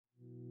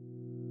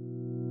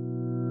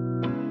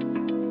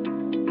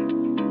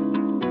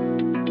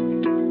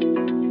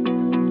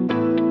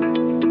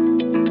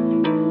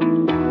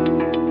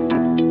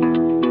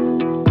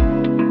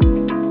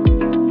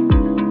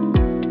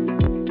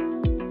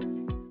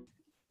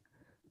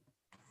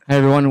Hi,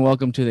 everyone, and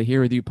welcome to the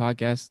Here With You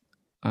podcast.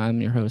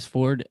 I'm your host,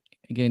 Ford,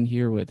 again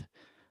here with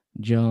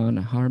John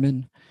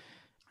Harmon.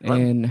 Hello.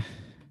 And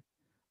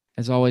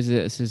as always,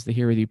 this is the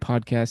Here With You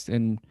podcast,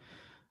 and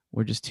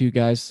we're just two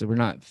guys. So we're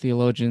not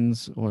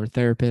theologians or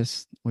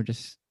therapists. We're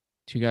just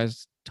two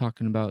guys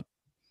talking about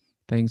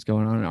things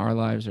going on in our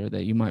lives or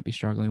that you might be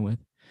struggling with.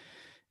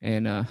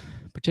 And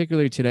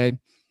particularly today,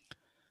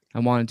 I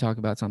want to talk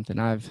about something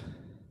I've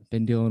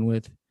been dealing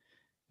with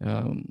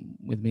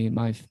me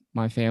and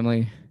my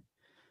family.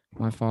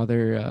 My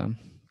father,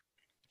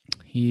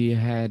 he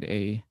had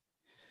a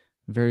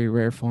very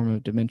rare form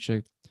of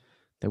dementia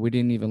that we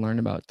didn't even learn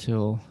about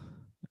till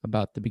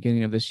about the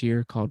beginning of this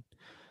year called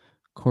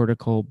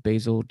cortical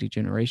basal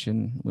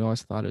degeneration. We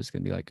always thought it was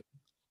going to be like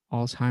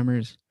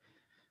Alzheimer's,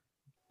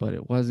 but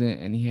it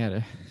wasn't. And he had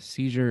a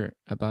seizure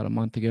about a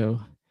month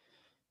ago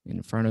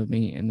in front of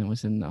me and then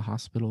was in the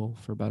hospital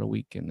for about a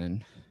week and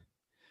then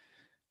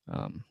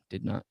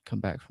did not come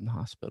back from the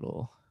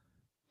hospital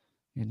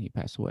and he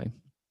passed away.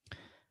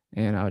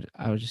 And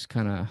I was just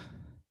kind of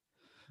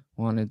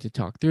wanted to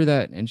talk through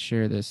that and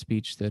share the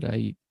speech that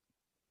I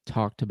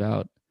talked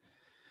about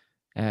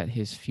at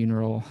his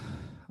funeral.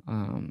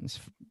 And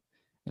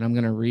I'm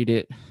going to read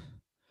it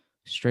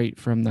straight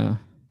from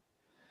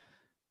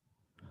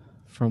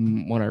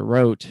what I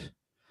wrote.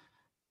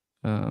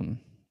 And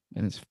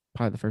it's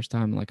probably the first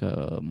time in like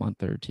a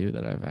month or two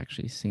that I've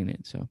actually seen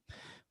it. So,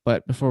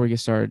 but before we get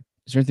started,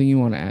 is there anything you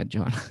want to add,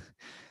 John,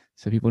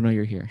 so people know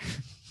you're here?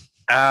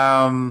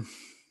 Um,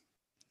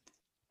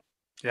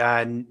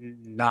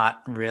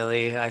 not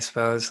really. I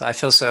suppose I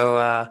feel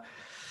so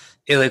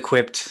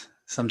ill-equipped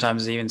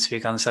sometimes to even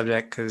speak on the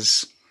subject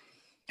because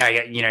I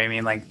get, what I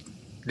mean. Like,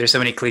 there's so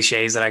many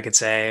cliches that I could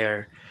say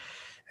or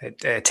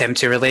attempt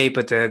to relate,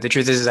 but the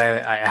truth is,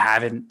 I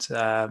haven't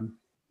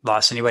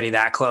lost anybody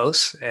that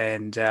close,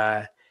 and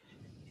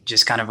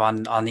just kind of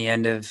on the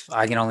end of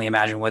I can only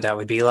imagine what that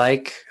would be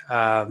like.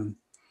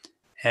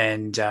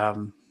 And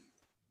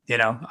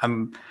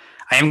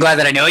I am glad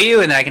that I know you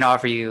and that I can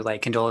offer you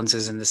like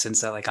condolences in the sense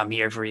that like I'm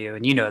here for you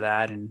and you know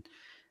that. And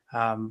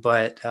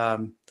but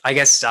I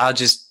guess I'll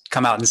just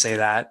come out and say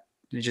that,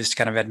 just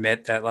kind of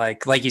admit that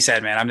like you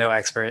said, man, I'm no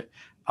expert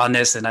on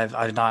this, and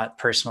I've not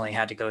personally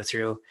had to go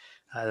through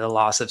the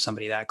loss of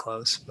somebody that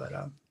close. But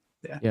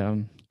yeah. Yeah,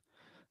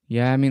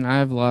 yeah. I mean,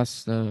 I've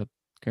lost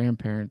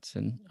grandparents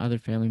and other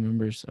family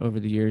members over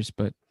the years,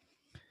 but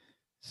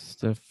it's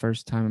the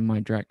first time in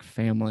my direct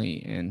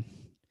family, and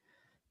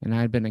I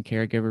had been a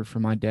caregiver for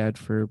my dad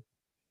for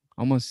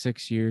almost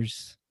 6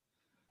 years,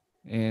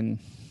 and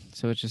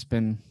so it's just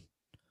been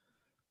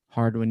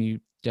hard when you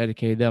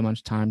dedicate that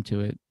much time to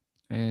it.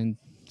 And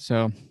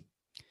so,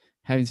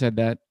 having said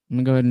that, I'm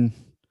gonna go ahead and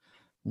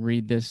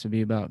read this. It'll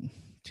be about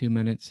 2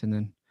 minutes, and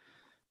then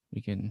we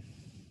can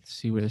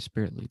see where the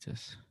Spirit leads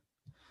us.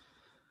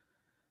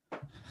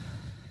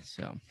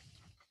 So,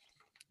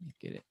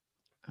 get it.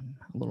 I'm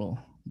a little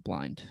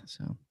blind.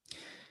 So,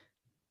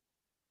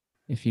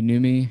 if you knew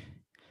me,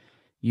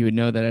 you would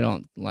know that I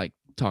don't like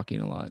talking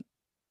a lot.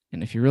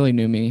 And if you really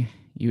knew me,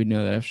 you would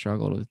know that I've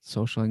struggled with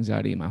social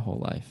anxiety my whole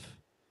life.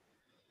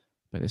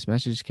 But this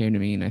message came to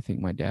me, and I think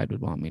my dad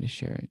would want me to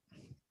share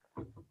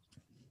it.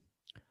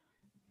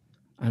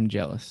 I'm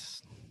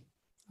jealous.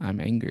 I'm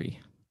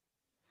angry.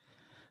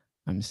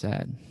 I'm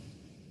sad.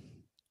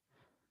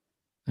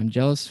 I'm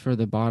jealous for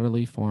the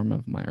bodily form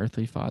of my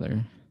earthly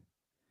father.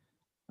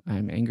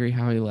 I'm angry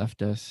how he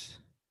left us.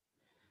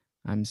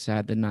 I'm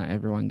sad that not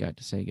everyone got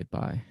to say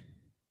goodbye.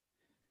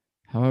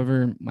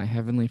 However, my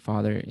heavenly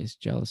Father is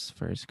jealous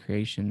for his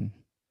creation.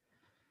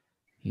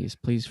 He is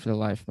pleased for the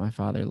life my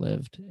father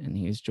lived, and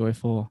he is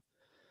joyful.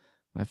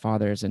 My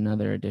father is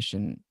another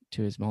addition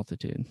to his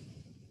multitude.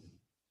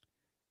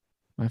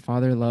 My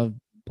father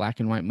loved black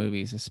and white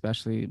movies,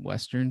 especially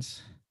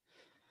westerns.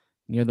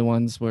 You know the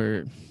ones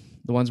where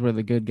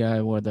the good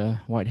guy wore the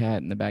white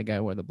hat and the bad guy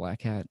wore the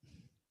black hat.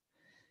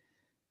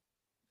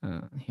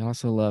 He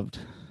also loved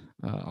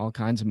all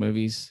kinds of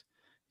movies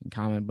and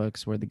comic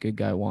books where the good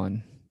guy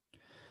won.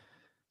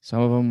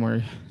 Some of them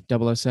were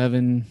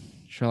 007,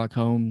 Sherlock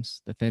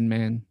Holmes, The Thin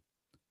Man,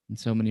 and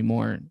so many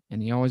more.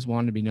 And he always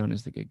wanted to be known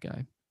as the good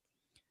guy.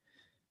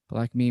 But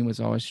like me, was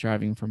always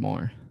striving for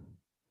more,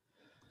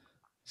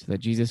 so that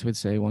Jesus would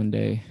say one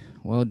day,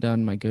 "Well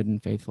done, my good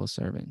and faithful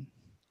servant."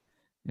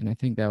 And I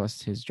think that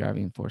was his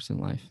driving force in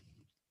life.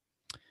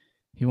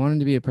 He wanted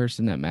to be a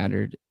person that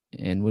mattered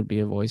and would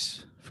be a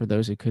voice for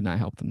those who could not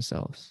help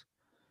themselves.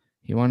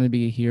 He wanted to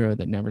be a hero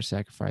that never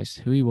sacrificed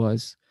who he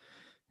was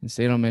and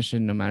stayed on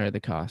mission no matter the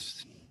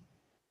cost.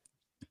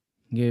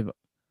 He gave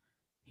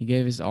he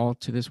gave his all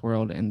to this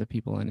world and the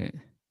people in it.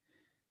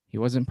 He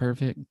wasn't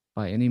perfect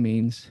by any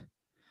means,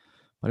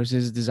 but it was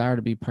his desire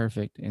to be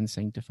perfect and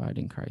sanctified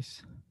in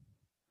Christ.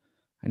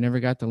 I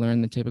never got to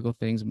learn the typical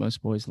things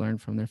most boys learn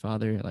from their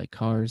father, like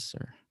cars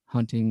or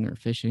hunting or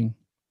fishing,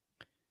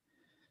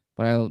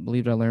 but I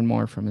believed I learned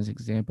more from his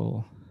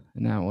example,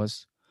 and that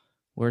was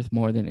worth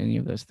more than any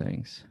of those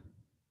things.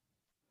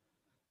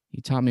 He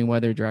taught me,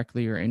 whether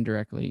directly or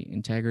indirectly,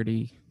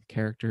 integrity,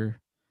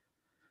 character,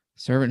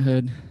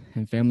 servanthood,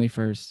 and family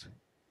first.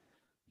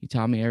 He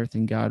taught me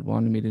everything God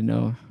wanted me to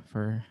know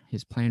for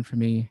his plan for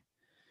me.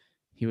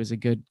 He was a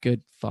good,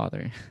 good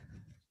father.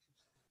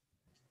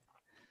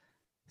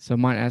 So I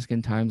might ask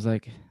in times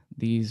like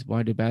these,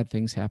 why do bad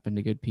things happen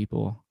to good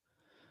people?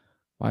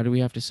 Why do we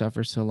have to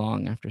suffer so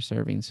long after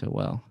serving so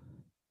well?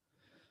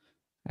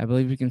 I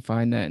believe we can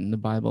find that in the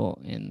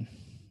Bible, in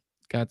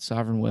God's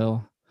sovereign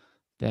will,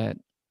 that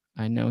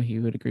I know he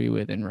would agree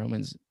with in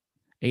Romans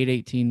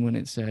 8:18 when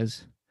it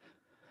says,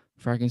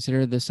 "For I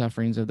consider the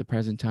sufferings of the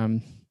present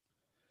time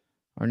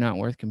are not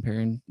worth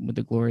comparing with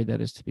the glory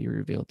that is to be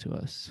revealed to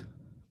us."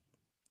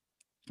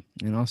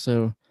 And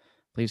also, I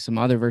believe some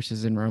other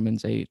verses in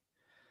Romans 8,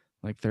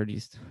 like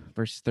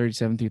verses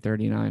 37 through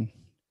 39,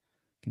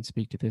 can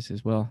speak to this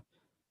as well.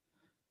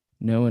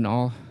 No, in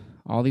all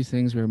these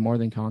things we are more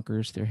than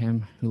conquerors through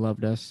him who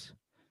loved us.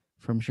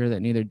 For I'm sure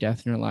that neither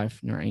death nor life,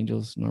 nor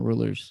angels, nor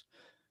rulers,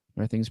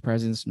 nor things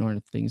present, nor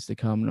things to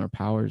come, nor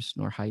powers,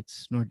 nor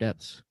heights, nor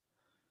depths,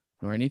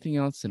 nor anything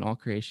else in all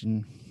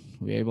creation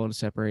will be able to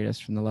separate us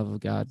from the love of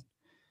God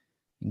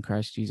in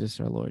Christ Jesus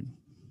our Lord.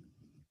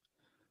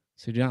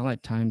 So do not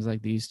let times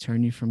like these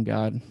turn you from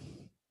God,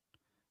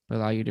 but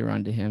allow you to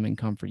run to him and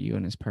comfort you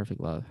in his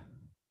perfect love.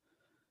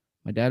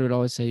 My dad would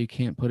always say you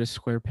can't put a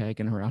square peg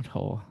in a round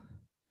hole.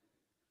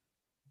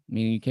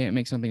 Meaning you can't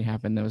make something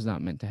happen that was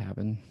not meant to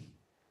happen,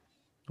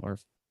 or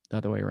the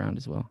other way around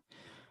as well.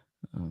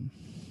 And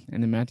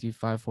then Matthew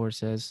 5:4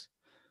 says,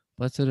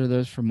 "Blessed are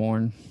those who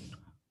mourn,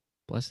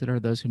 blessed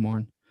are those who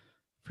mourn,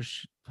 for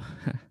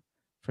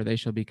for they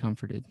shall be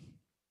comforted."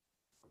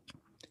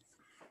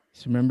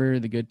 So remember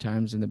the good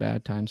times and the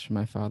bad times from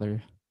my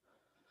father,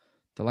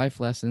 the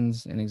life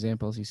lessons and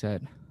examples he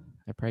set.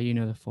 I pray you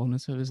know the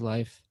fullness of his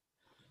life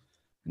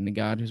and the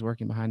God who's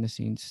working behind the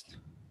scenes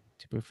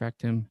to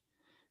perfect him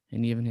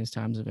and even his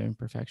times of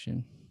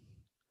imperfection.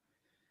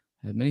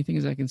 I have many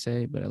things I can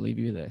say, but I leave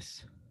you with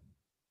this.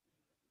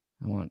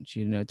 I want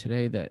you to know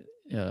today that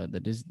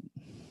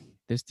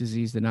this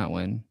disease did not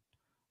win,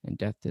 and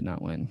death did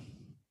not win.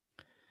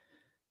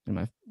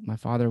 And my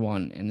father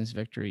won in this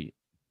victory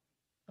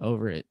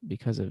over it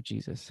because of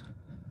Jesus.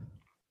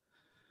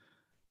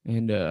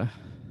 And I'm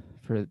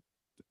sure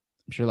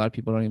a lot of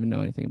people don't even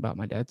know anything about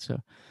my dad. So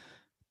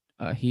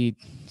he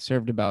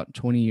served about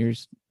 20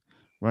 years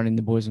running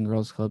the Boys and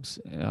Girls Clubs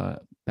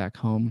back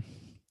home,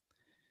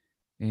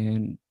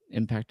 and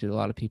impacted a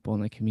lot of people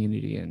in the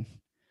community. And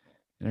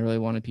I really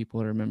wanted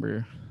people to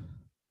remember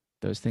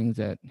those things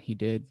that he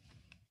did.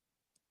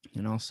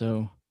 And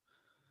also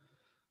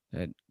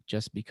that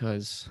just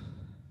because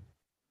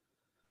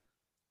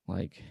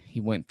like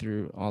he went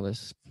through all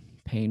this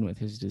pain with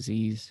his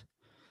disease,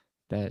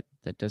 that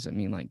doesn't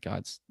mean like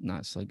God's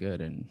not so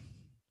good and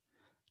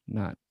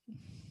not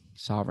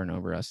sovereign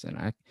over us. And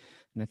I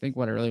think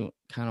what I really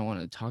kind of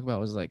wanted to talk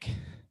about was like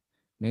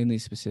mainly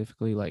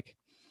specifically like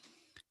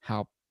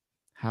how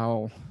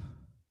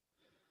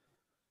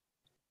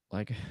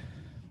like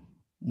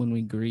when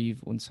we grieve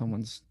when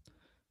someone's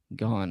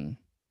gone,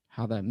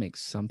 how that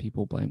makes some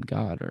people blame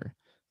God or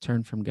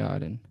turn from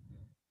God,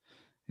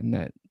 and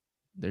that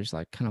there's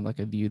like kind of like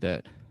a view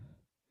that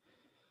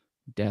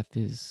death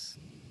is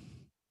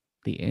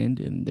the end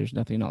and there's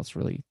nothing else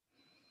really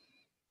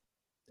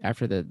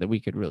after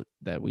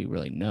that we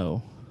really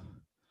know.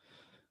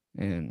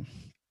 And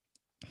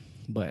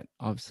but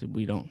obviously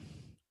we don't,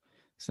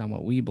 it's not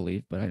what we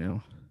believe, but I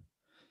know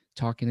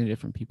talking to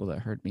different people that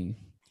heard me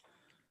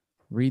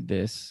read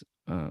this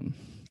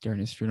during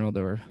his funeral,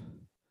 there were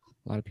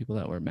a lot of people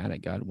that were mad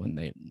at God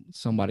when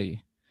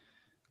somebody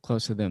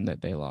close to them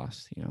that they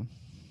lost, you know.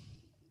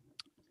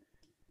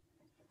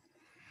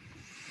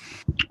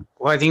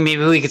 Well, I think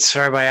maybe we could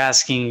start by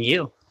asking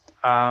you,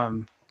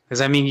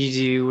 because I mean,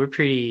 you were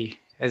pretty,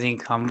 I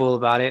think, humble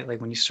about it.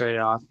 Like when you started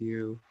off,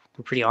 you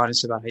were pretty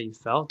honest about how you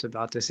felt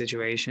about the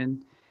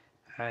situation.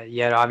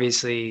 Yet,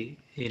 obviously,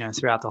 you know,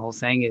 throughout the whole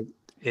thing,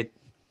 it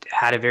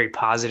had a very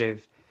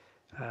positive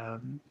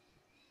um,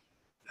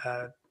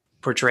 uh,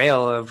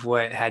 portrayal of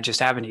what had just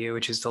happened to you,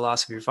 which is the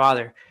loss of your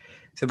father.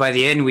 So by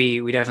the end, we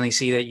definitely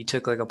see that you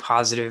took like a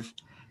positive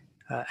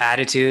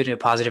attitude, a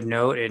positive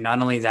note, and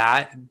not only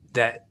that,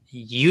 that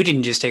you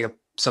didn't just take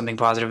something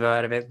positive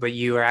out of it, but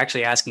you are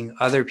actually asking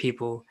other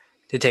people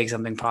to take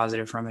something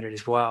positive from it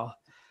as well.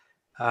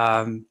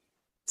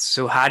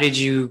 So how did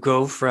you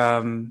go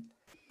from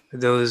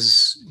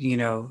those, you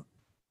know,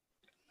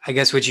 I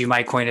guess what you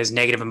might coin as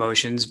negative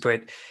emotions,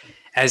 but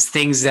as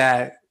things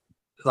that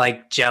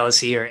like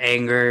jealousy or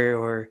anger,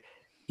 or,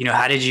 you know,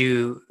 how did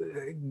you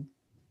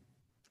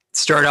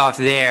start off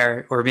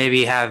there, or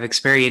maybe have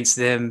experienced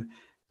them,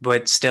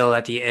 but still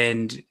at the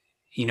end,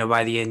 you know,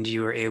 by the end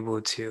you were able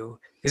to,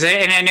 because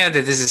and I know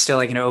that this is still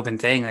like an open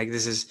thing, like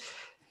this is,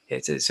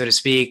 it's so to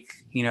speak,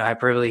 you know,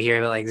 hyperbole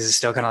here, but like this is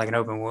still kind of like an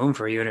open wound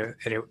for you, and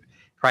it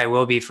probably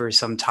will be for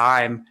some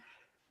time.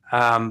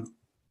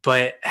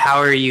 But how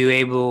are you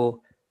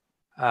able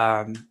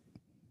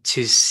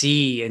to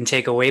see and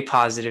take away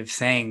positive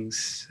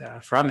things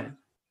from it?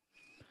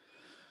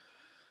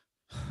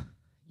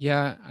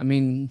 Yeah, I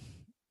mean,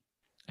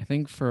 I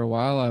think for a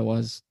while I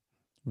was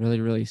really,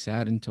 really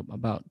sad until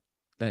about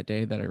that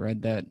day that I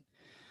read that.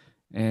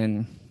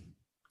 And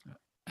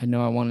I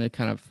know I wanted to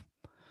kind of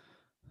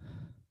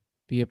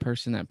be a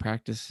person that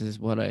practices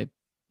what I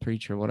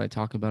preach or what I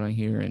talk about on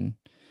here. And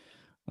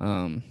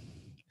um,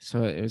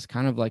 so it was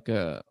kind of like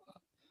I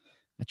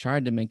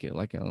tried to make it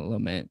like a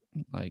lament,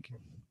 like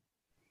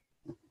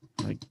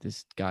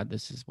this, God,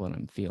 this is what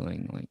I'm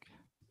feeling like,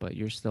 but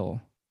you're still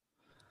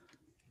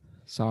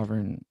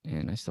sovereign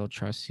and I still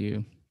trust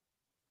you.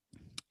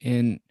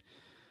 And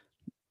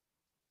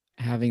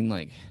having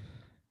like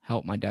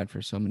helped my dad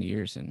for so many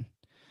years, and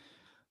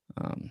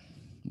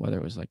whether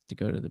it was like to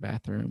go to the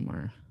bathroom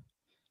or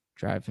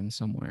drive him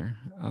somewhere,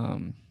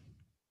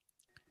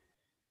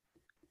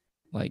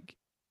 like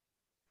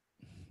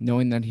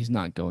knowing that he's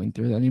not going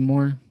through that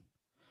anymore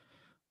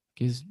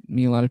gives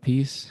me a lot of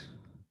peace.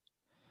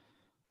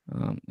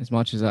 As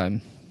much as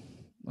I'm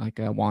like,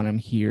 I want him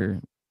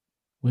here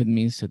with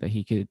me so that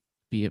he could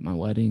be at my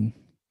wedding,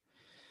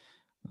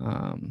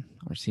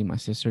 or see my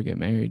sister get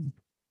married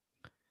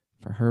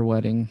for her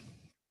wedding.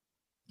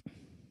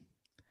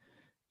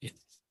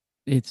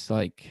 It's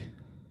like,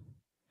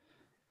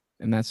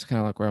 and that's kind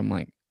of like where I'm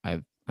like,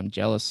 I'm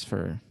jealous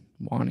for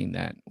wanting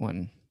that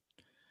when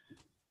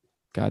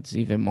God's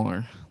even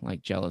more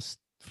like jealous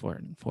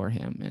for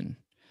him.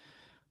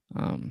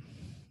 And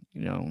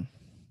you know,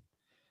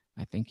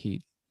 I think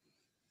he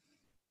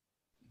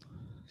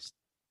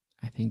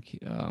I think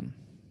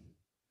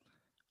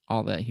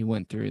all that he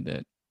went through,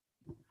 that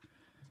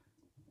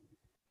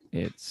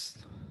it's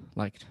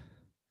like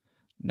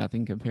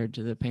nothing compared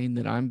to the pain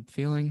that I'm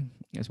feeling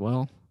as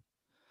well.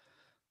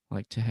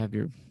 Like to have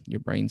your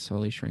brain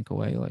slowly shrink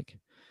away, like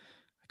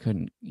I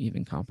couldn't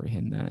even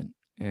comprehend that.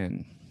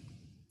 And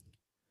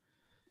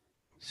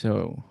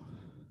so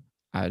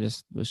I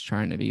just was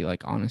trying to be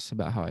like honest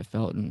about how I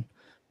felt and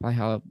by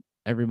how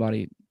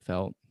everybody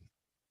felt,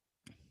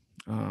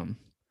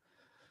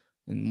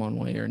 in one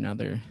way or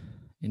another,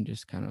 and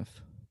just kind of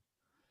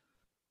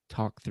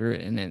talk through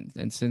it.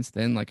 And since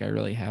then, like I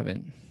really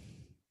haven't.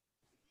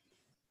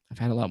 I've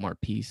had a lot more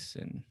peace,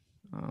 and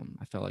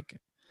I felt like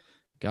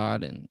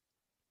God, and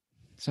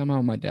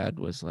somehow my dad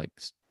was like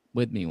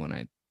with me when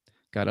I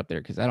got up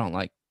there, because I don't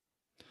like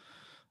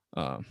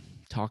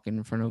talking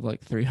in front of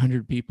like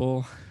 300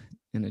 people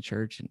in a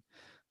church, and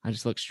I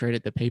just looked straight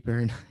at the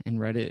paper and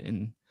read it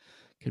and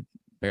could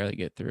barely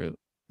get through it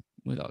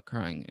without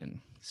crying. And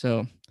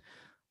so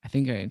I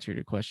think I answered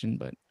your question,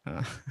 but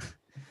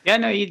Yeah,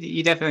 no,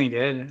 you definitely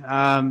did.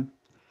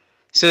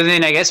 So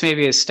then I guess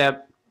maybe a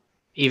step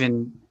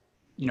even,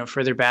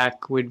 further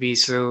back would be,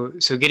 so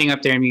getting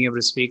up there and being able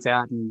to speak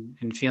that,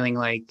 and feeling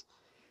like,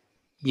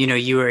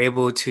 you were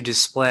able to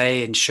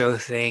display and show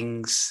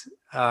things,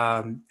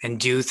 and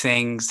do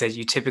things that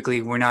you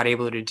typically were not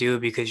able to do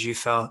because you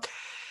felt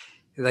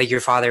like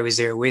your father was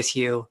there with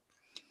you.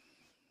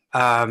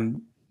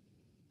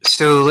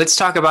 So let's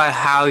talk about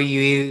how you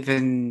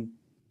even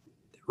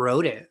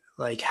wrote it.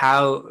 Like,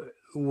 how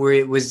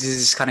was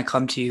this kind of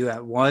come to you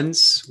at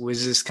once?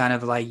 Was this kind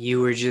of like you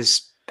were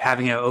just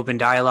having an open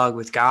dialogue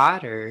with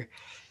God, or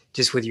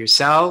just with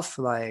yourself?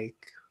 Like,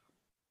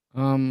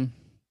 well,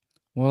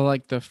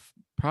 like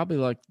probably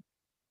like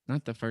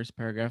not the first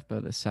paragraph,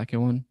 but the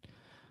second one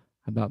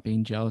about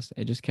being jealous,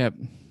 it just kept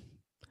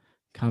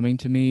coming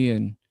to me,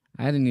 and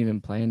I hadn't even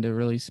planned to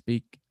really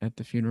speak at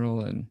the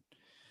funeral. And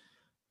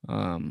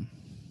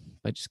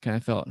I just kind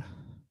of felt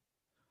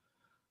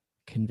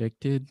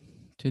convicted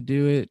to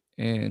do it.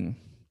 And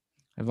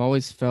I've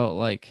always felt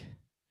like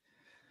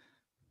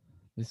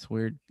this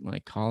weird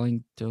like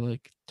calling to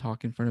like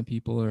talk in front of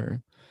people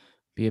or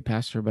be a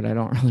pastor, but I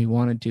don't really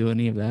want to do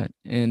any of that.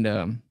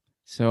 And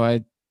so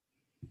I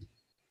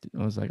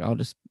was like, I'll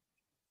just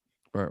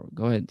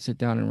go ahead and sit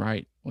down and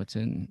write what's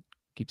in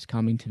keeps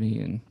coming to me,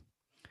 and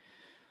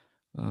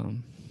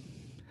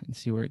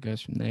see where it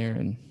goes from there.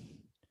 And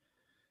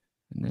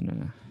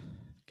then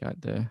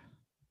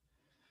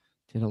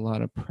did a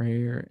lot of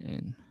prayer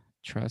and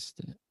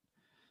trust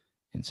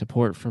and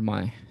support from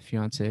my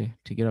fiance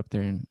to get up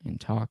there and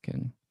talk.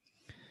 And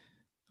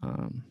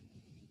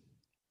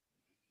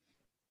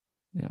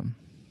yeah,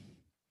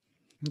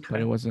 okay.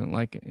 But it wasn't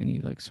like any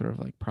like sort of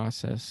like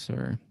process,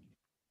 or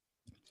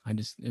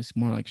it's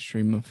more like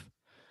stream of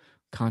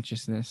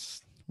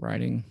consciousness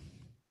writing.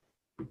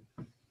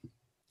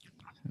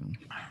 So,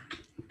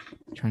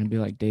 trying to be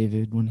like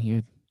David when he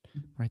would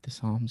write the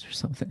Psalms or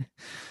something.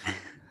 I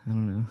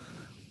don't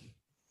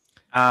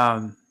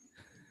know.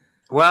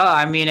 Well,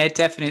 I mean, it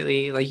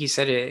definitely, like you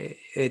said,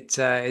 it's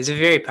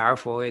very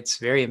powerful. It's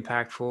very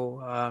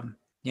impactful.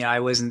 I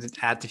wasn't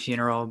at the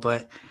funeral,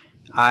 but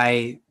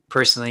I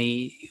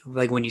personally,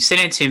 like when you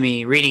sent it to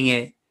me, reading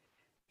it,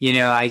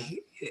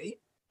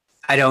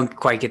 I don't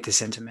quite get the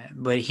sentiment,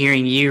 but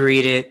hearing you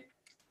read it,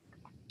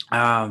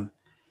 and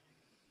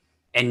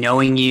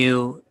knowing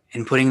you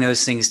and putting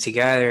those things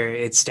together,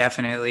 it's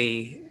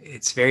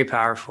very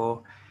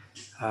powerful.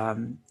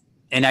 And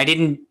I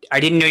didn't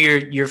know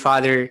your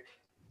father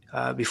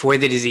before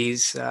the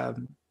disease. I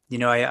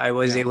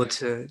was able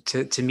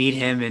to meet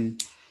him,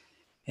 and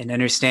and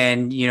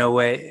understand,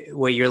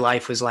 what your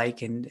life was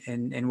like,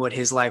 and what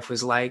his life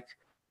was like.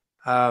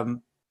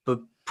 But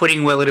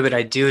putting what little bit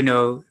I do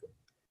know,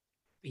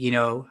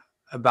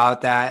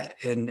 about that,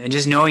 and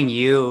just knowing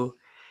you,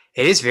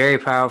 it is very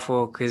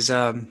powerful because,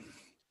 I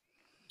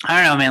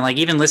don't know, man, like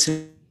even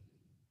listening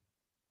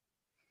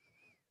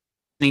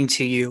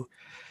to you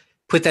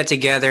put that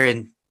together,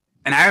 and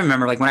I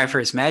remember like when I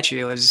first met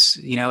you, it was,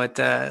 at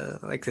the,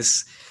 like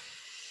this,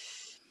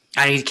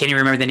 I can't even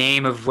remember the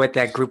name of what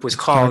that group was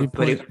called,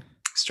 but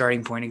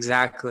Starting Point,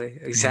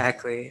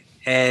 exactly.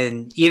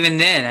 And even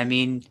then, I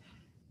mean,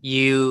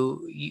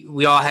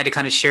 we all had to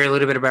kind of share a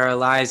little bit about our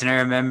lives, and I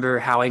remember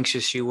how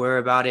anxious you were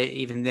about it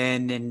even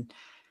then, and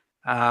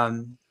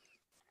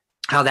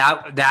how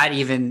that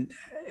even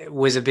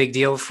was a big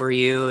deal for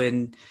you,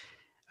 and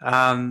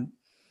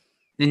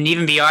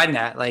even beyond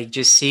that, like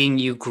just seeing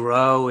you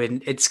grow.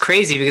 And it's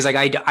crazy because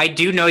like I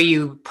do know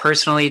you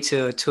personally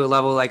to a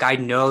level, like I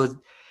know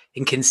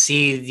and can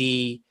see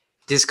the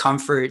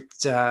discomfort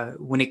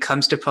when it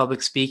comes to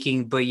public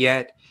speaking, but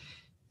yet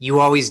you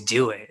always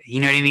do it.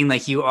 You know what I mean?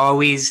 Like you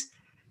always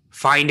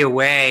find a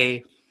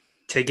way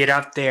to get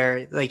up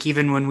there. Like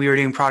even when we were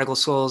doing Prodigal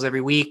Souls every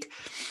week,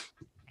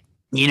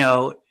 you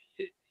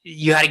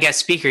had a guest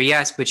speaker,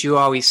 yes, but you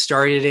always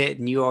started it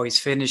and you always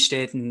finished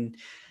it. And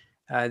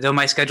though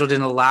my schedule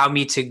didn't allow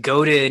me to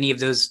go to any of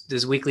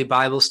those weekly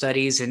Bible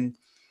studies, and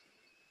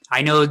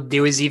I know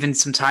there was even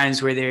some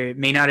times where there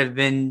may not have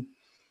been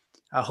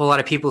a whole lot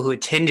of people who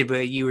attended,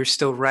 but you were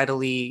still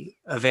readily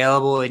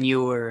available and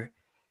you were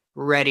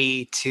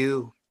ready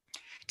to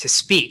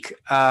speak.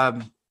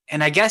 And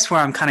I guess where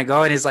I'm kind of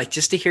going is like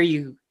just to hear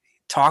you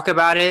talk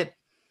about it,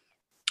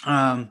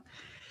 to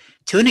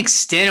an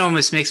extent,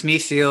 almost makes me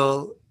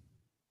feel.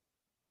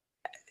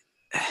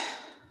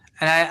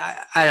 And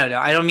I don't know.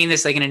 I don't mean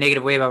this like in a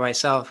negative way about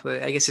myself,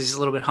 but I guess it's just a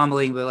little bit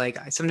humbling. But like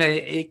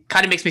sometimes it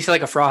kind of makes me feel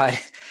like a fraud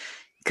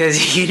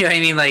because you know what I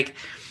mean. Like,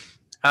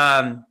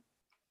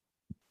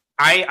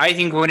 I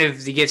think one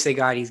of the gifts that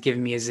God He's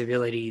given me is the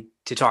ability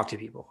to talk to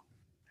people,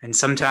 and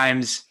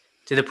sometimes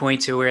to the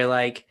point to where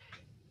like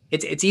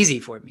it's easy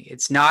for me.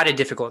 It's not a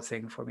difficult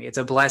thing for me. It's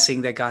a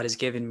blessing that God has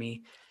given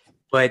me.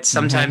 But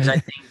sometimes I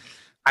think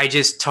I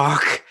just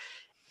talk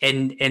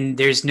and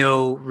there's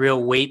no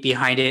real weight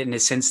behind it, in the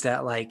sense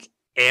that like,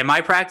 am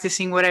I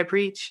practicing what I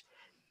preach?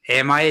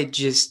 Am I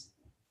just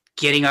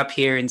getting up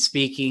here and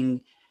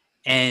speaking,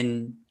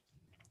 and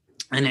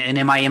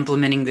am I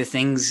implementing the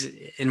things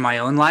in my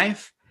own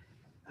life?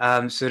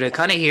 So to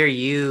kind of hear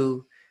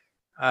you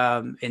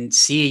and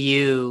see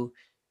you,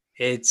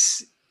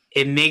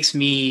 it makes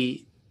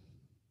me,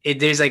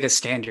 there's like a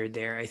standard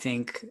there, I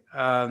think,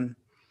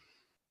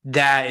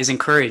 that is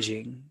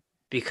encouraging,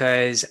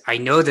 because I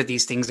know that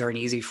these things aren't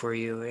easy for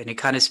you, and it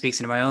kind of speaks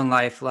into my own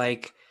life.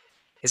 Like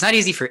it's not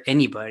easy for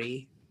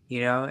anybody,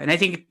 and I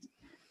think,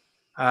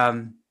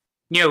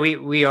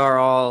 we are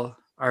all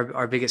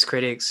our biggest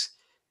critics,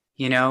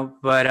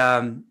 but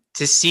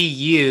to see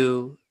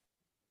you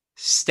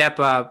step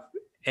up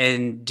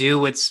and do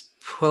what's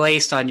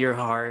placed on your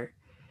heart,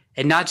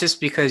 and not just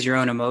because your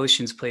own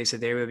emotions place it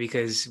there, but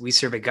because we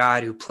serve a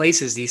God who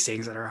places these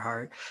things in our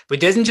heart, but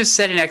doesn't just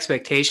set an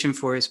expectation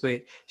for us,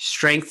 but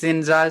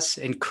strengthens us,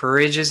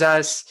 encourages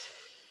us,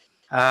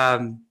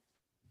 and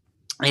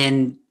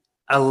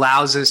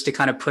allows us to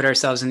kind of put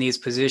ourselves in these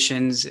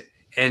positions.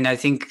 And I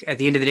think at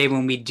the end of the day,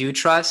 when we do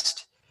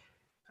trust,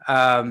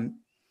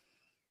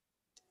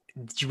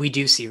 we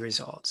do see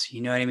results.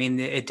 You know what I mean?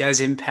 It does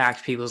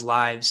impact people's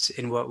lives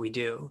in what we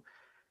do.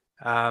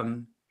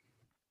 And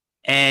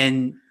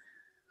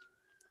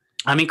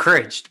I'm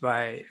encouraged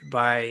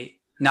by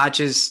not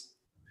just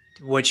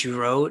what you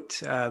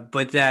wrote,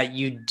 but that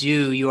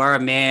you are a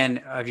man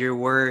of your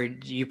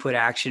word. You put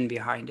action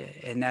behind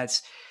it, and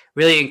that's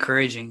really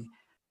encouraging.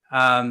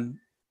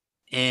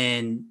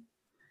 And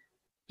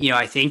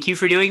I thank you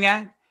for doing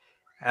that,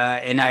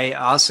 and I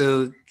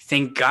also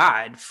thank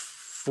God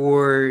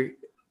for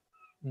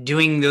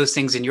doing those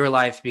things in your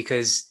life,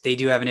 because they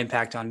do have an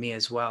impact on me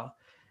as well.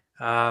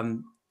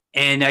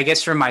 And I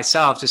guess for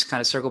myself, just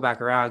kind of circle back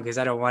around, because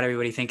I don't want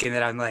everybody thinking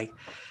that I'm like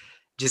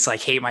just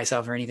like hate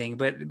myself or anything.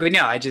 But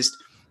no,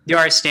 there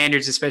are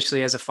standards,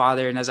 especially as a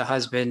father and as a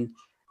husband,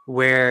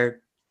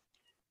 where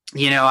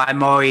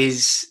I'm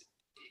always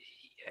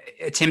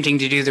attempting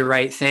to do the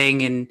right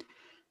thing,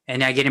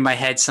 and I get in my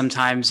head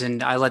sometimes,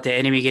 and I let the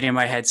enemy get in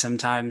my head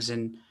sometimes,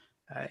 and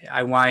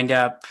I wind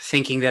up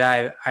thinking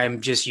that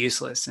I'm just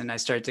useless, and I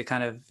start to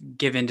kind of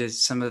give into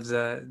some of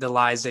the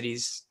lies that he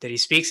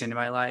speaks into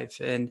my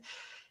life. And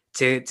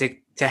to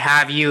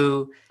have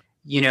you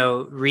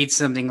read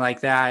something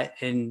like that,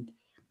 and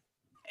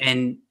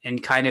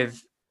kind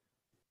of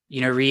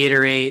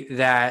reiterate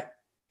that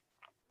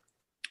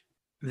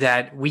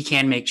we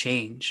can make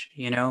change,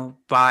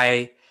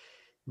 by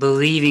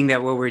believing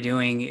that what we're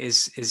doing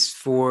is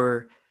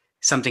for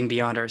something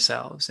beyond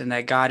ourselves, and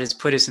that God has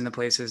put us in the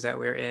places that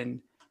we're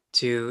in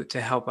to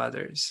help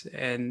others.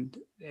 And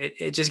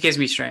it just gives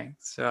me strength.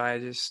 So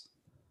I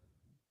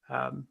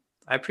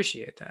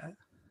appreciate that.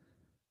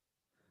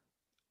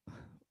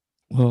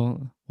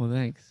 Well,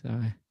 thanks.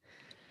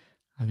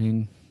 I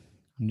mean,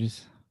 I'm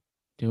just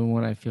doing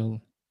what I feel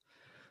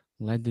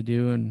led to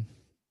do, and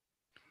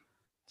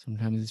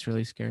sometimes it's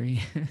really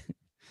scary,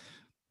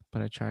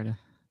 but I try to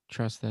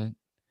trust that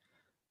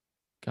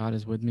God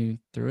is with me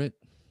through it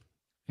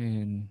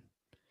and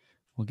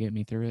will get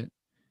me through it.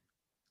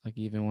 Like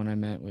even when I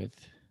met with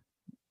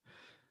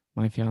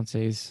my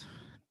fiance's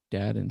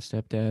dad and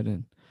stepdad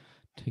and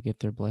to get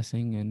their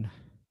blessing, and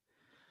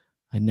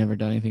I'd never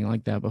done anything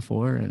like that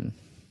before, and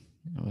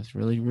I was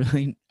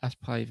really I was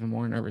probably even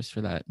more nervous for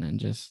that. And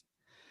just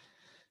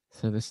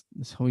so this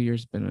whole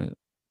year's been a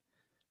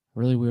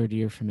really weird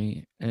year for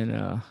me, and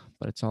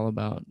but it's all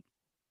about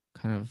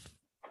kind of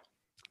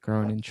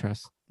growing in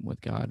trust with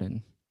God,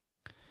 and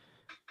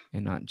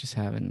not just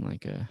having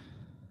like a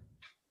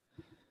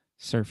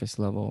surface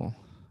level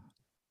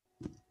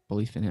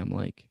belief in him.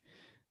 Like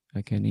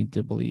I need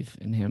to believe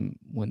in him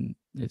when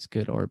it's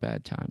good or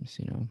bad times,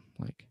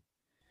 like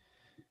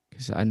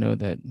because I know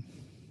that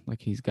like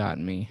he's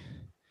gotten me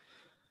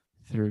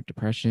through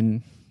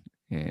depression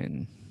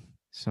and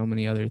so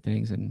many other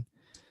things, and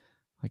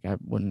like I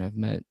wouldn't have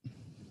met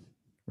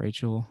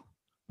Rachel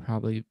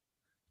probably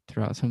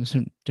throughout some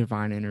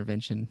divine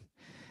intervention.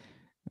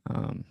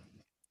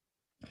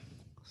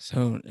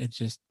 So it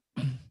just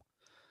I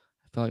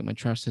feel like my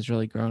trust has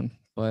really grown,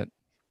 but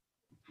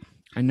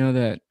I know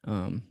that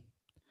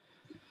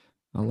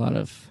a lot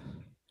of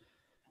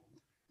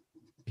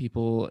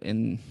people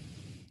in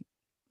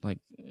like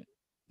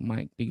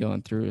might be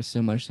going through a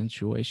similar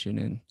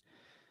situation,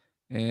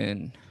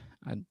 and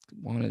I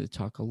wanted to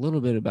talk a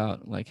little bit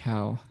about like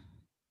how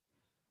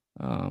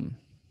I'm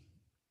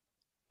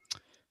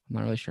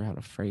not really sure how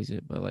to phrase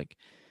it, but like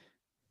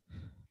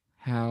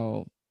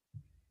how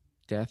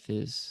death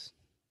is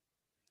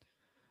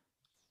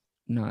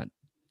not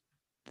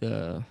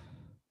the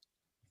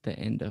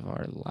end of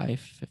our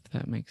life, if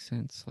that makes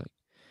sense. Like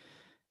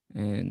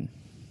and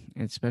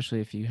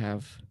especially if you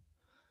have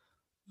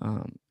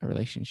a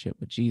relationship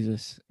with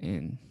Jesus,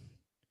 and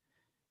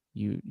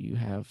you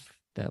have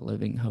that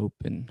living hope,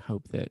 and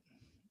hope that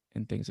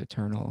in things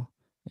eternal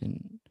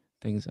and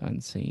things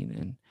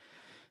unseen,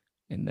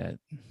 and that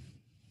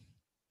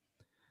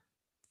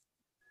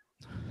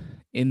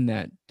in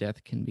that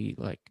death can be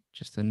like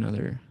just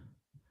another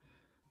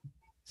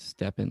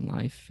step in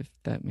life, if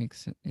that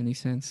makes any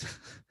sense.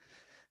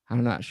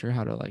 I'm not sure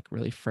how to like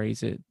really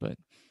phrase it, but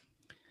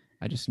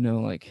I just know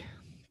like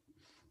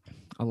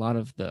a lot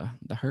of the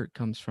hurt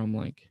comes from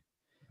like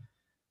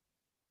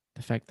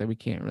the fact that we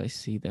can't really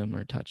see them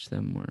or touch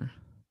them, or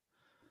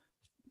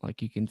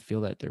like you can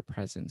feel that their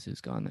presence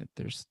is gone, that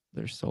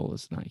their soul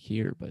is not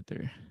here, but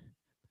their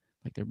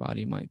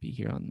body might be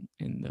here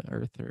in the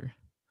earth or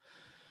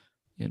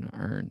in an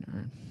urn,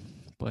 or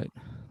but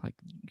like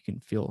you can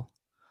feel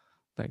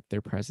like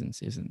their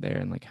presence isn't there.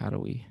 And like how do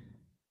we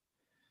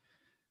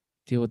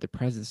deal with the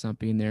presence not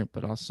being there,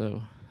 but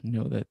also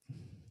know that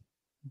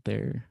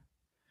they're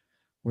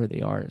where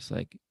they are is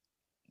like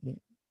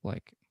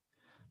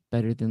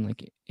better than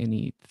like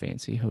any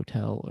fancy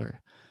hotel or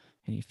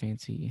any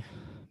fancy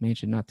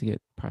mansion, not to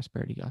get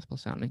prosperity gospel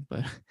sounding,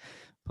 but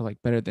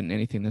like better than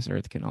anything this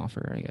earth can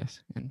offer, I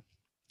guess. And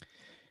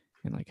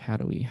like how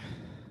do we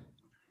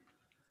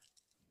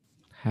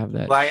have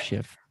that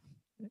shift?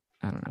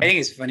 I don't know. I think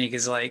it's funny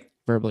because like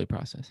verbally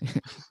processing.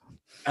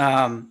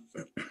 On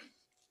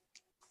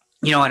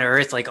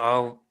earth, like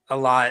a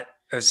lot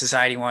of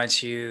society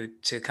wants you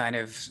to kind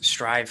of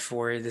strive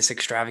for this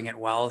extravagant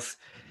wealth,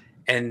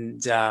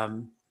 and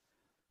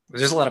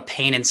there's a lot of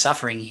pain and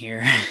suffering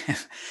here.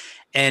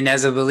 And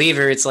as a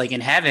believer, it's like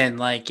in heaven,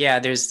 like, yeah,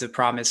 there's the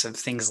promise of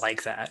things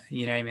like that.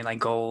 You know what I mean? Like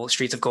gold,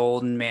 streets of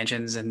gold and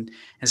mansions and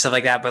stuff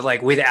like that. But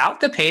like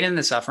without the pain and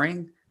the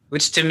suffering,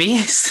 which to me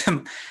is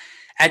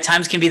at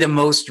times can be the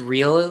most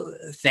real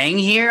thing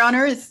here on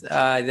earth,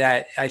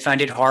 that I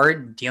find it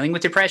hard dealing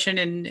with depression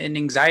and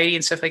anxiety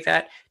and stuff like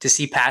that to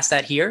see past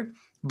that here.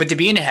 But to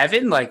be in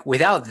heaven, like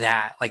without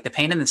that, like the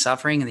pain and the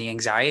suffering and the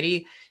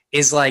anxiety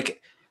is like,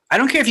 I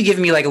don't care if you give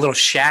me like a little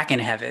shack in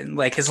heaven,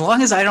 like as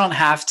long as I don't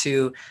have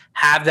to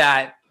have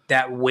that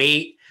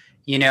weight,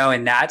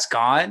 and that's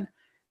gone.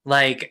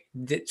 Like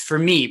for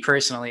me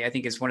personally, I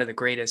think is one of the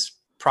greatest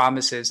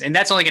promises, and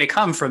that's only going to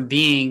come from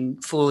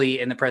being fully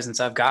in the presence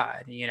of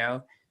God,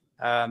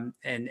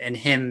 and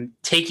him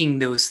taking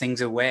those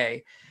things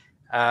away,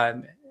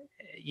 and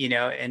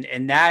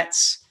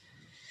that's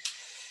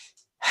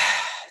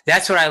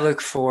what I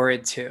look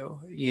forward to,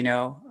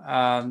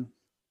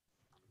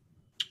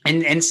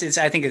 and since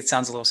I think it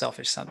sounds a little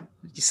selfish,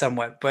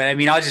 somewhat, but I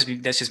mean,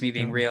 that's just me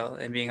being real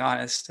and being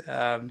honest.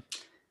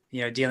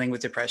 Dealing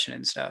with depression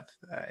and stuff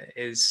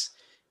is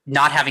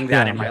not having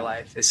that in my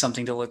life is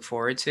something to look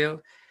forward to.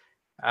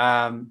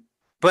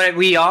 But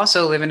we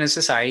also live in a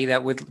society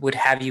that would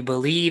have you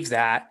believe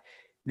that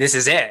this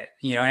is it,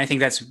 and I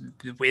think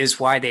is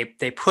why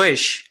they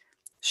push,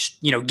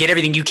 get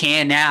everything you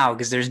can now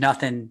because there's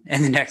nothing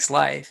in the next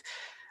life.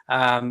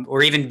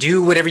 Or even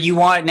do whatever you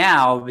want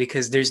now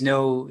because there's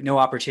no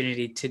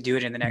opportunity to do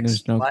it in the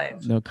next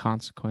life. No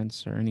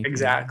consequence or anything.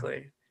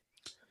 Exactly.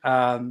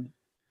 Um,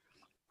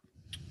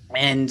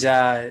 and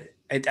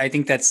I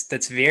think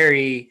that's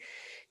very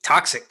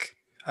toxic.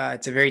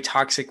 It's a very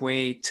toxic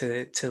way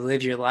to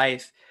live your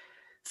life.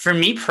 For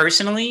me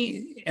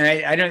personally, and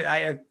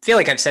I feel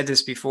like I've said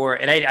this before,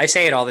 and I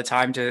say it all the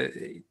time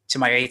to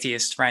my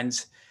atheist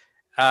friends,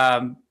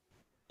 um,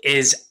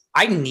 is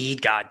I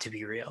need God to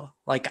be real.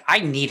 Like I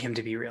need him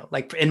to be real.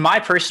 Like in my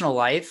personal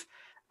life,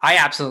 I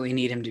absolutely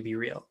need him to be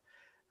real.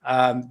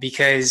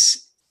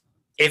 Because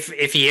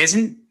if he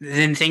isn't,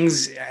 then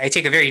things I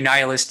take a very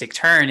nihilistic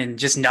turn and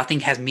just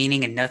nothing has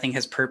meaning and nothing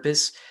has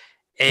purpose.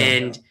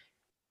 And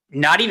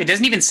not even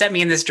doesn't even set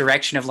me in this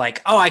direction of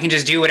like, oh, I can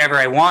just do whatever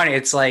I want.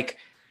 It's like,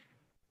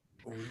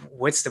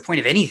 what's the point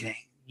of anything?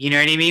 You know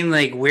what I mean?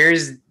 Like,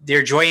 where's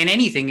their joy in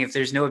anything if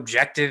there's no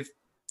objective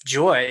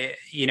joy,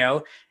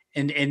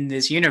 in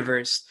this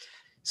universe?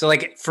 So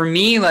like for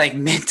me, like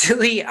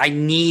mentally, I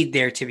need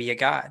there to be a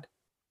God.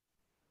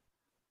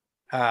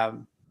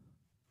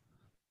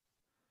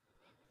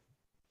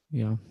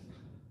 Yeah.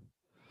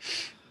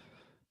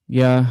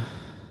 Yeah.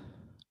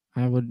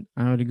 I would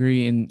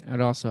agree, and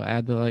I'd also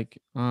add that like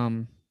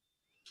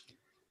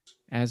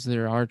as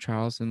there are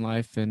trials in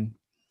life and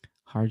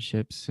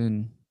hardships,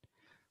 and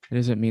it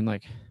doesn't mean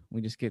like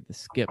we just get the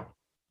skip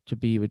to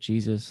be with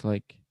Jesus.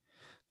 Like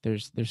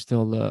there's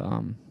still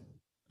the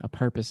a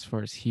purpose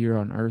for us here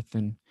on earth,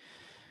 and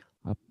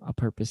a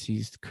purpose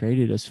he's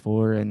created us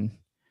for, and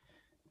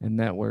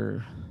that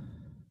we're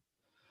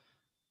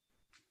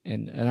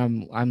and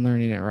I'm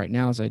learning it right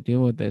now as I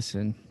deal with this,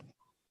 and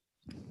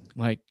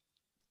like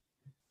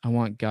I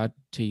want God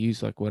to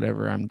use like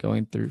whatever I'm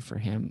going through for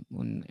him,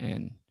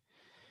 and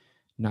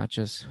not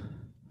just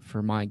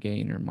for my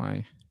gain or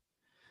my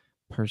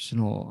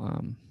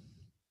personal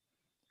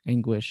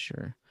anguish,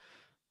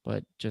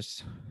 but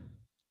just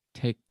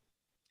take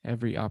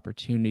every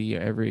opportunity,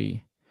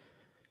 every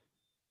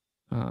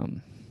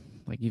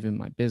like even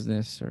my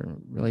business or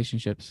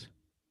relationships,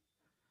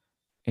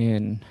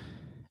 and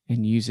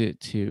use it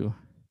to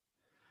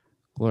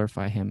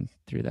glorify him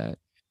through that.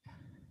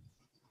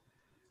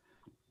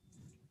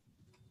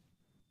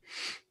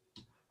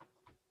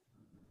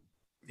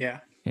 Yeah.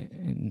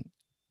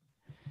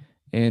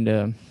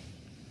 And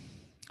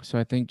so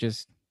I think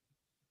just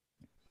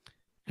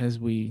as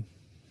we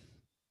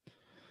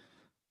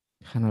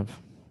kind of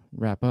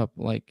wrap up,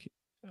 like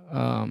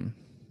I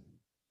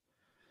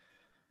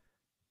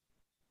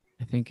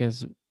think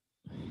if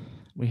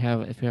we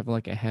have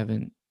like a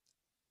heaven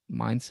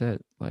mindset,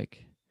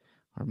 like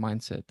our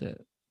mindset that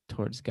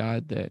towards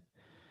God, that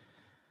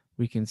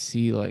we can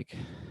see like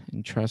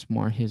and trust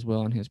more his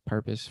will and his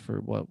purpose for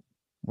what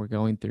we're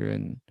going through,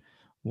 and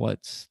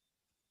what's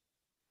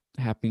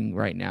happening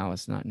right now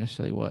is not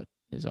necessarily what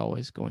is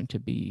always going to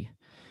be,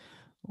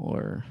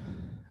 or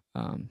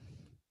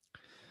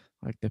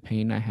like the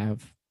pain I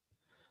have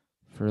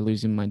for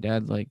losing my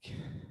dad, like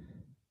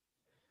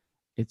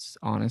it's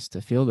honest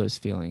to feel those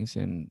feelings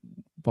and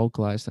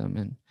vocalize them,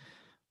 and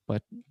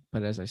but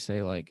as I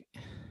say, like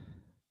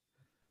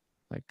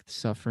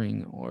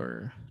suffering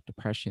or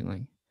depression,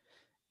 like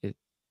it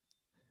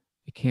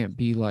can't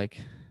be like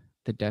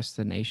the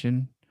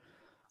destination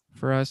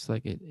for us.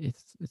 Like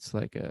it's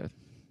like a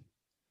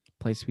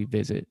place we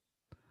visit,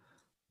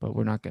 but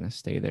we're not going to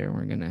stay there.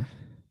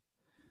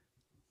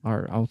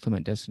 Our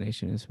ultimate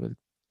destination is with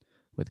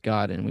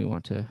God, and we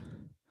want to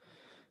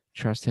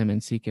trust him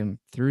and seek him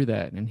through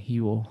that, and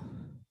he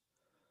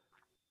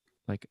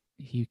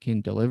can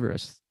deliver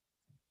us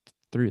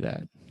through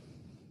that.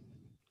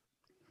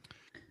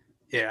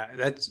 Yeah,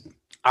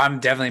 I'm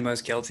definitely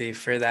most guilty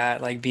for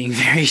that, like being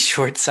very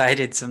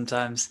short-sighted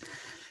sometimes.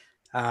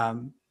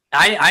 I'm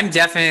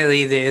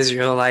definitely the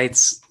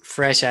Israelites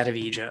fresh out of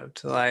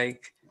Egypt,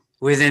 like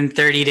within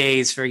 30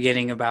 days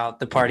forgetting about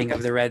the parting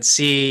of the Red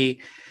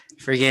Sea,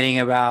 forgetting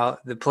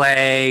about the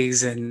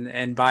plagues,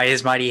 and by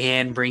his mighty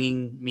hand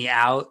bringing me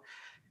out.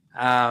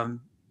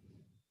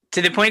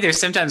 To the point there's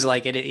sometimes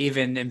like it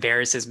even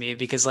embarrasses me,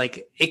 because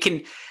like it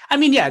can, I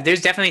mean, yeah,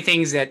 there's definitely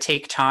things that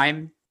take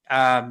time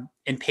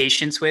and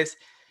patience with,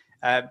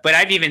 but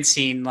I've even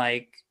seen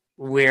like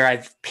where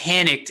I've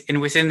panicked and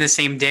within the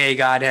same day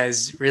God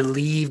has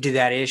relieved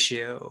that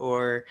issue,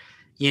 or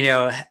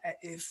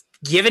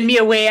given me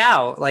a way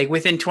out like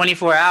within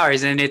 24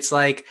 hours. And it's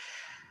like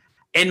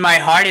in my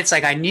heart it's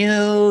like I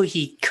knew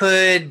he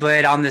could,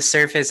 but on the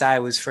surface I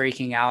was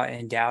freaking out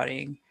and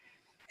doubting.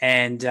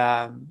 And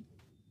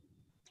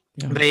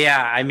but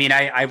yeah, I mean,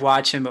 I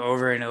watch him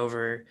over and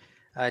over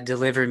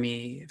deliver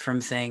me from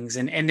things,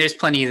 and there's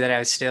plenty that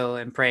I still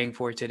am praying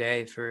for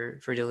today for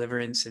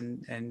deliverance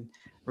and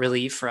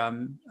relief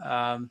from.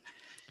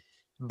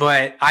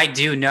 But I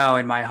do know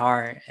in my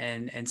heart,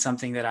 and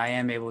something that I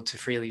am able to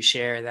freely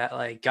share, that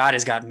like God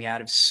has gotten me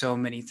out of so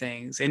many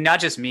things, and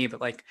not just me,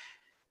 but like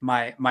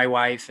my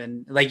wife,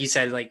 and like you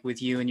said, like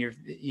with you and your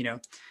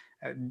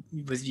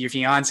with your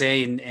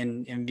fiance,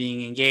 and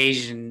being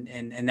engaged,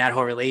 and that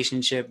whole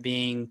relationship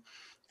being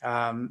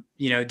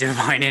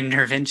divine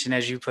intervention,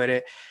 as you put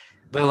it.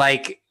 But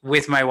like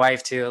with my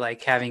wife too,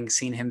 like having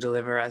seen him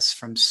deliver us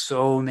from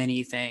so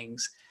many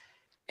things,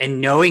 and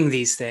knowing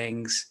these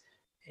things,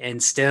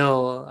 and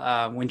still,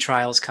 when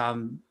trials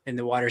come and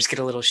the waters get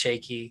a little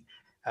shaky,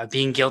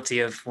 being guilty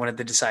of one of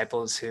the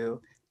disciples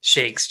who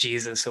shakes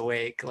Jesus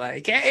awake,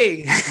 like,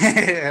 "Hey,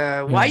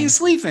 why are you Yeah.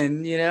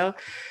 sleeping?" You know?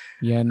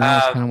 Yeah, and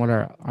that was kind of what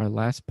our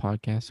last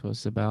podcast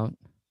was about.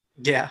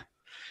 Yeah.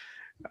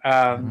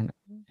 And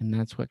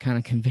that's what kind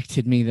of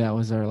convicted me. That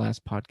was our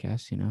last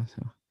podcast,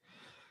 So.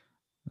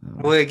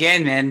 Well,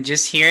 again, man,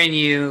 just hearing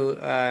you,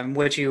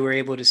 what you were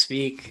able to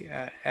speak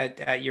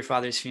at your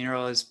father's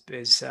funeral is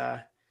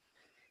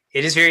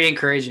it is very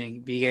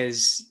encouraging,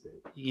 because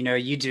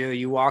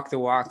you walk the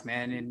walk,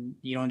 man, and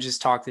you don't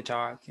just talk the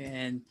talk,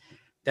 and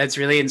that's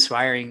really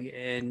inspiring.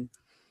 And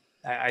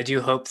I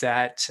do hope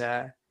that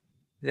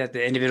that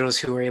the individuals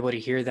who were able to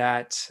hear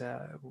that,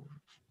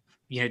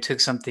 took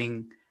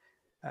something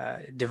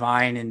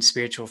divine and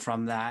spiritual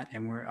from that,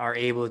 and are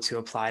able to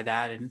apply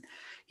that, and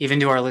even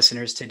to our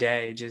listeners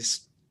today,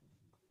 just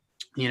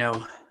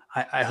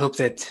I hope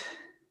that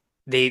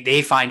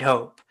they find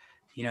hope,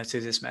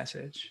 through this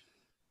message.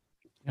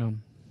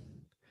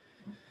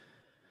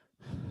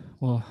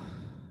 Well,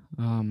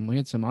 we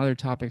had some other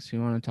topics we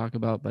want to talk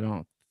about, but I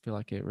don't feel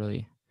like it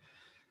really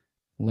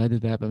led to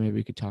that. But maybe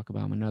we could talk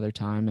about them another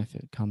time if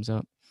it comes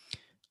up.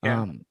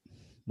 Yeah.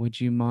 Would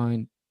you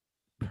mind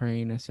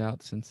praying us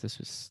out, since this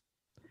was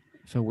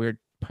so weird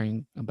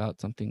praying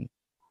about something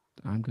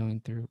I'm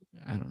going through?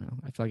 I don't know.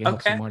 I feel like it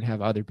helps me more to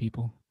have other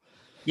people.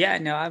 Yeah,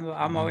 no,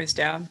 I'm always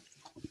down.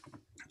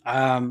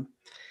 Yeah,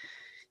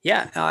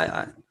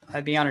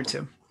 I'd be honored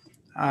to.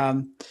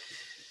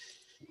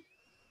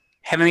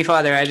 Heavenly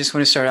Father, I just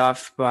want to start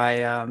off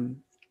by,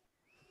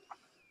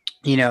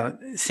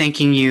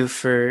 thanking you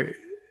for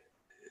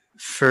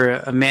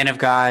a man of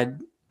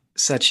God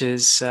such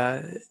as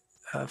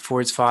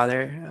Ford's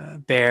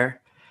father,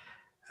 Bear,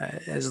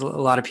 as a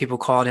lot of people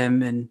called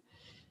him,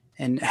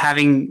 and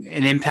having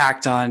an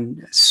impact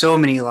on so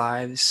many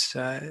lives,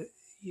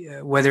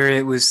 whether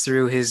it was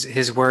through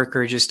his work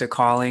or just a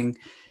calling,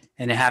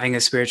 and having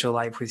a spiritual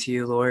life with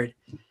you, Lord,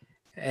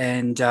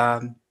 and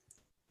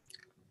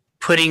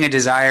putting a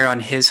desire on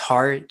his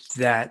heart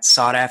that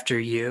sought after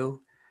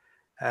you,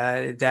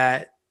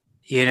 that,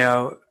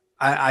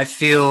 I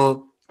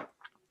feel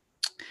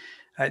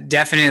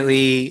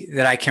definitely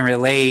that I can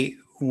relate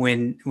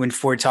when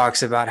Ford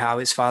talks about how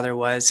his father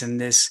was, and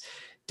this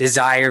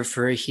desire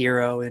for a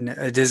hero and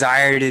a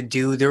desire to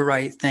do the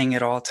right thing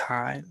at all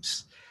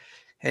times.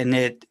 And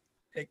it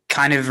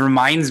kind of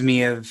reminds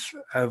me of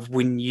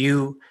when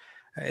you,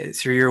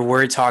 through your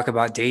word, talk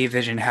about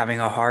David and having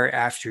a heart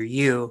after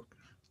you.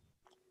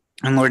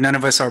 And Lord, none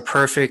of us are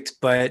perfect,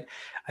 but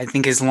I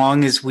think as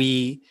long as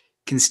we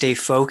can stay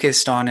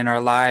focused on in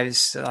our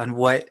lives on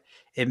what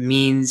it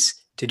means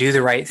to do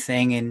the right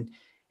thing, and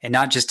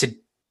not just to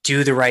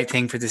do the right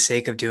thing for the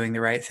sake of doing the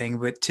right thing,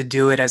 but to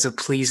do it as a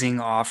pleasing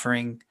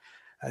offering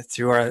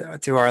through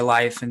our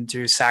life and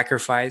through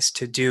sacrifice,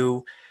 to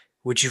do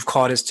what you've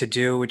called us to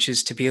do, which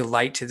is to be a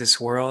light to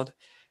this world.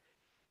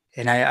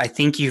 And I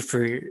thank you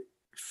for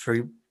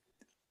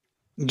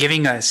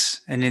giving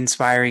us an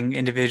inspiring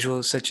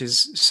individual such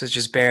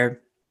as Bear,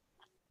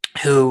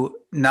 who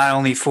not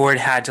only Ford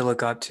had to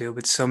look up to,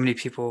 but so many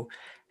people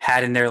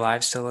had in their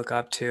lives to look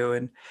up to.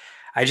 And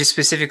I just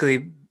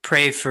specifically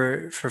pray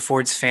for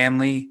Ford's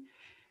family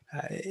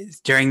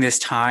during this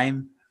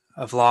time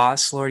of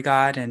loss, Lord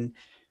God, and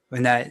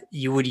when that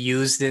you would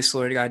use this,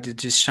 Lord God, to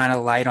just shine a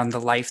light on the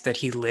life that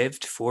he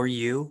lived for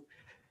you,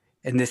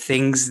 and the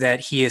things that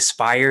he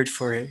aspired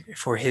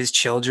for his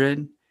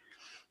children,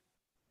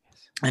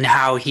 and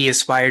how he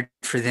aspired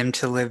for them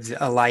to live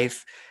a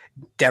life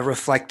that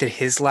reflected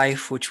his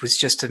life, which was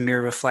just a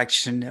mere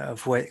reflection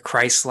of what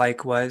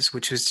Christ-like was,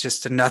 which was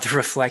just another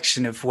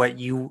reflection of what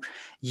you,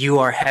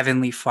 our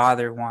Heavenly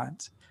Father,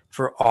 wants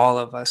for all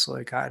of us,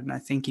 Lord God. And I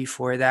thank you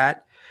for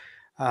that.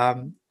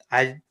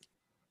 I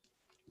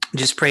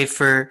just pray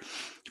for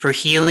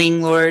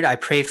healing, Lord. I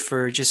pray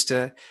for just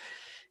a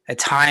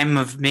time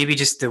of maybe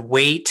just the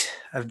weight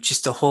of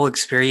just the whole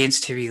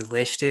experience to be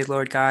lifted,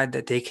 Lord God,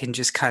 that they can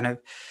just kind of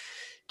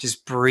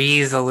just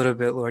breathe a little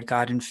bit, Lord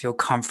God, and feel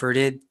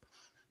comforted,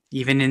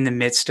 even in the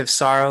midst of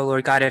sorrow,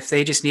 Lord God. If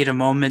they just need a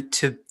moment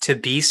to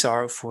be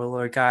sorrowful,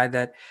 Lord God,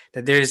 that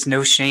there's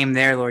no shame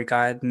there, Lord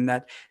God, and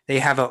that they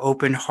have an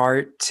open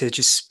heart to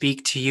just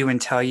speak to you and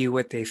tell you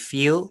what they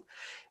feel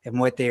and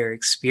what they are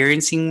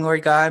experiencing,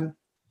 Lord God.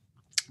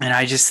 And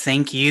I just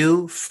thank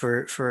you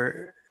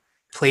for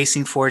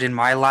placing Ford in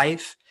my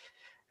life,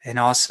 and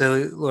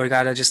also, Lord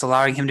God, just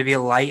allowing him to be a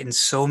light in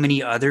so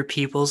many other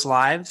people's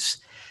lives,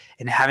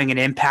 and having an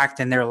impact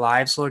in their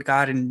lives, Lord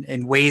God,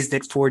 in ways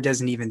that Ford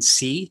doesn't even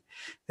see,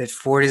 that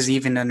Ford is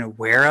even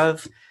unaware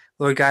of,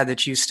 Lord God,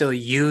 that you still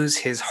use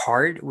his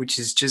heart, which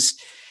is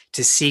just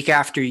to seek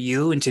after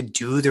you and to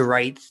do the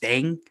right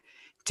thing,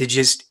 to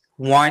just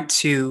want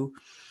to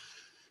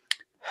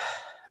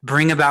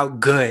bring about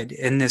good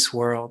in this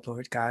world,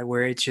 Lord God,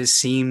 where it just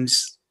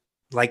seems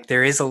like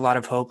there is a lot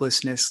of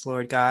hopelessness,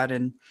 Lord God.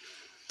 And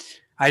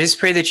I just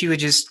pray that you would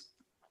just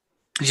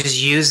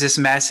just use this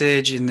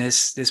message and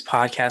this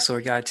podcast,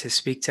 Lord God, to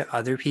speak to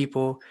other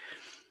people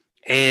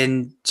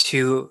and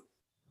to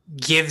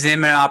give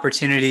them an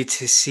opportunity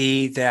to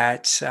see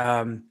that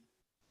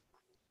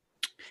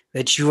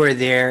that you are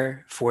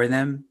there for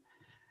them,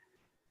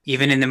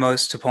 even in the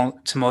most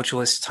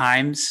tumultuous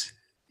times,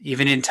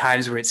 even in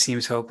times where it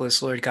seems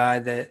hopeless, Lord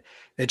God,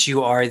 that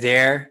you are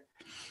there,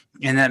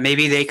 and that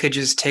maybe they could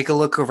just take a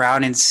look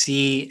around and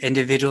see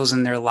individuals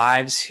in their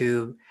lives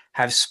who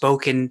have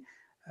spoken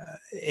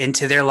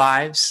into their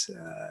lives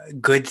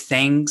good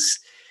things,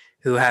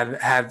 who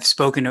have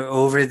spoken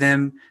over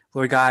them,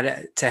 Lord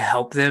God, to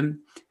help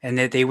them, and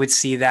that they would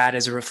see that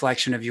as a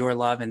reflection of your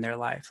love in their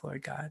life,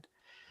 Lord God.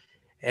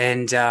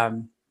 And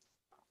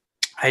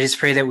I just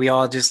pray that we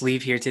all just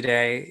leave here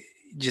today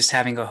just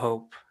having a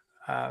hope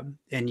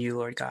in you,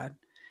 Lord God.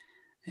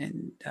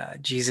 In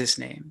Jesus'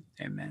 name,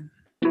 amen.